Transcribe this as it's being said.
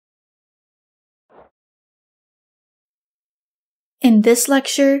In this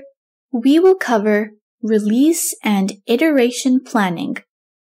lecture, we will cover release and iteration planning.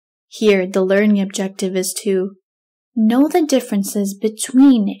 Here, the learning objective is to know the differences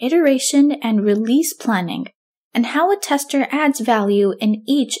between iteration and release planning and how a tester adds value in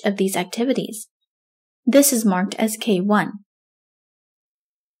each of these activities. This is marked as K1.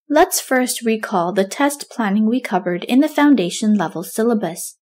 Let's first recall the test planning we covered in the foundation level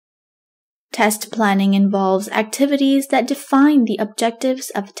syllabus. Test planning involves activities that define the objectives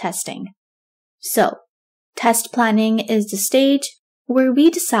of testing. So, test planning is the stage where we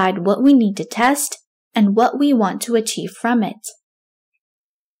decide what we need to test and what we want to achieve from it.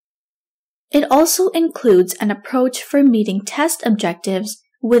 It also includes an approach for meeting test objectives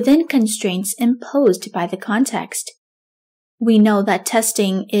within constraints imposed by the context. We know that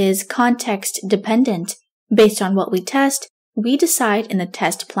testing is context dependent. Based on what we test, we decide in the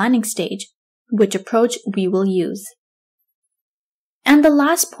test planning stage which approach we will use. And the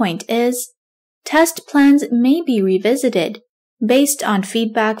last point is, test plans may be revisited based on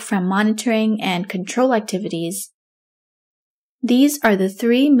feedback from monitoring and control activities. These are the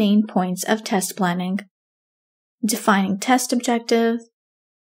three main points of test planning: defining test objective,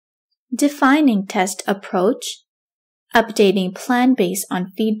 defining test approach, updating plan based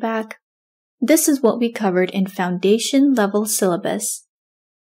on feedback. This is what we covered in foundation level syllabus.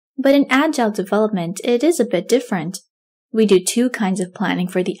 But in Agile development, it is a bit different. We do two kinds of planning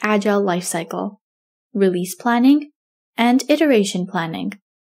for the Agile lifecycle: release planning and iteration planning.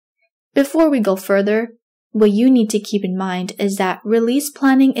 Before we go further, what you need to keep in mind is that release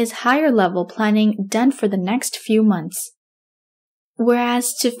planning is higher level planning done for the next few months.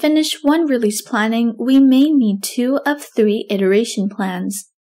 Whereas to finish one release planning, we may need 2 of 3 iteration plans.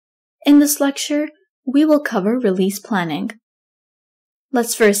 In this lecture, we will cover release planning.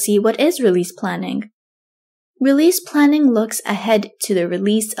 Let's first see what is release planning. Release planning looks ahead to the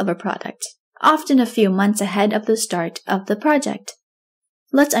release of a product, often a few months ahead of the start of the project.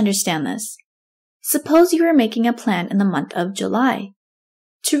 Let's understand this. Suppose you are making a plan in the month of July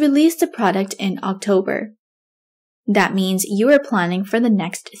to release the product in October. That means you are planning for the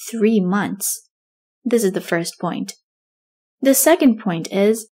next 3 months. This is the first point. The second point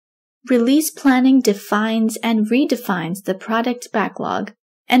is, release planning defines and redefines the product backlog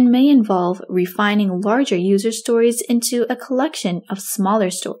and may involve refining larger user stories into a collection of smaller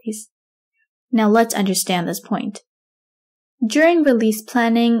stories. Now let's understand this point. During release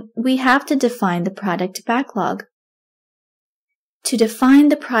planning, we have to define the product backlog. To define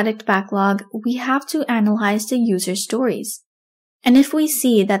the product backlog, we have to analyze the user stories. And if we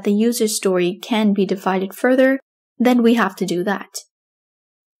see that the user story can be divided further, then we have to do that.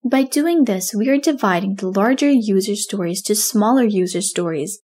 By doing this, we are dividing the larger user stories to smaller user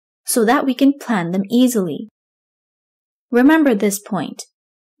stories so that we can plan them easily. Remember this point.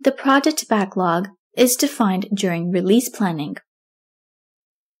 The product backlog is defined during release planning.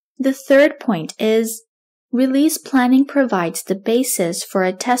 The third point is, release planning provides the basis for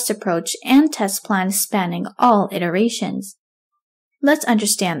a test approach and test plan spanning all iterations. Let's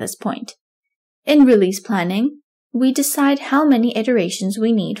understand this point. In release planning, we decide how many iterations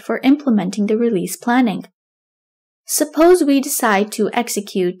we need for implementing the release planning. Suppose we decide to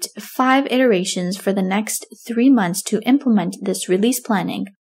execute 5 iterations for the next 3 months to implement this release planning.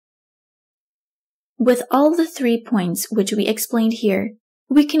 With all the 3 points which we explained here,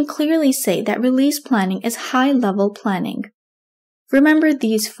 we can clearly say that release planning is high-level planning. Remember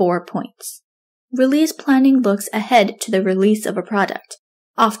these 4 points. Release planning looks ahead to the release of a product,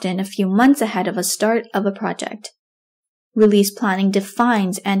 often a few months ahead of a start of a project. Release planning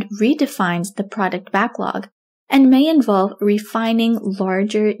defines and redefines the product backlog and may involve refining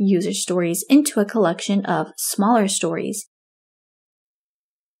larger user stories into a collection of smaller stories.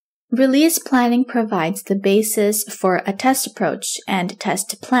 Release planning provides the basis for a test approach and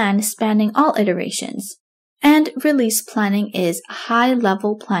test plan spanning all iterations, and release planning is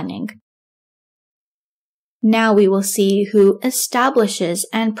high-level planning. Now we will see who establishes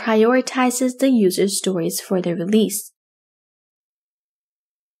and prioritizes the user stories for the release.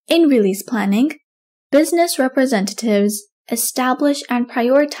 In release planning, business representatives establish and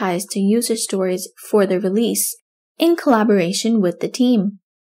prioritize the user stories for the release in collaboration with the team.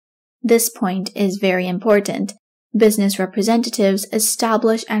 This point is very important. Business representatives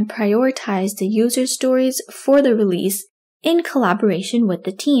establish and prioritize the user stories for the release in collaboration with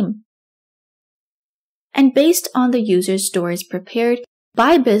the team. And based on the user stories prepared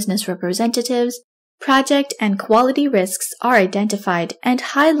by business representatives, project and quality risks are identified and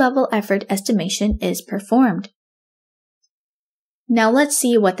high-level effort estimation is performed. Now let's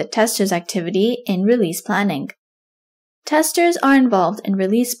see what the tester's activity in release planning. Testers are involved in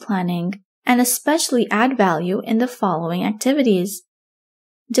release planning and especially add value in the following activities: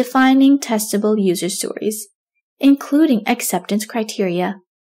 defining testable user stories, including acceptance criteria,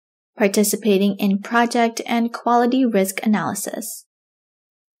 participating in project and quality risk analysis,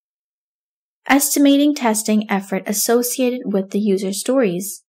 estimating testing effort associated with the user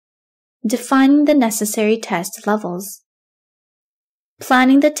stories, defining the necessary test levels,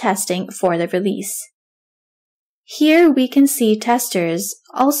 planning the testing for the release. Here we can see testers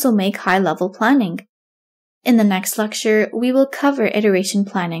also make high-level planning. In the next lecture, we will cover iteration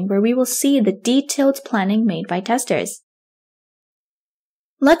planning, where we will see the detailed planning made by testers.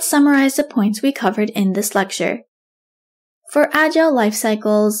 Let's summarize the points we covered in this lecture. For Agile life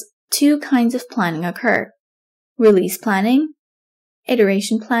cycles, two kinds of planning occur: release planning,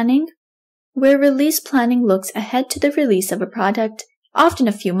 iteration planning, where release planning looks ahead to the release of a product, often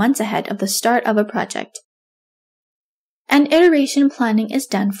a few months ahead of the start of a project. And iteration planning is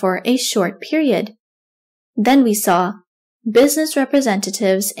done for a short period. Then we saw business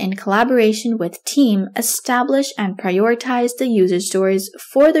representatives in collaboration with team establish and prioritize the user stories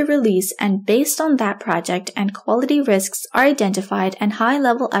for the release, and based on that, project and quality risks are identified and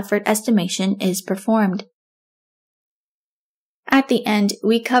high-level effort estimation is performed. At the end,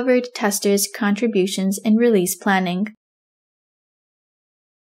 we covered testers' contributions in release planning.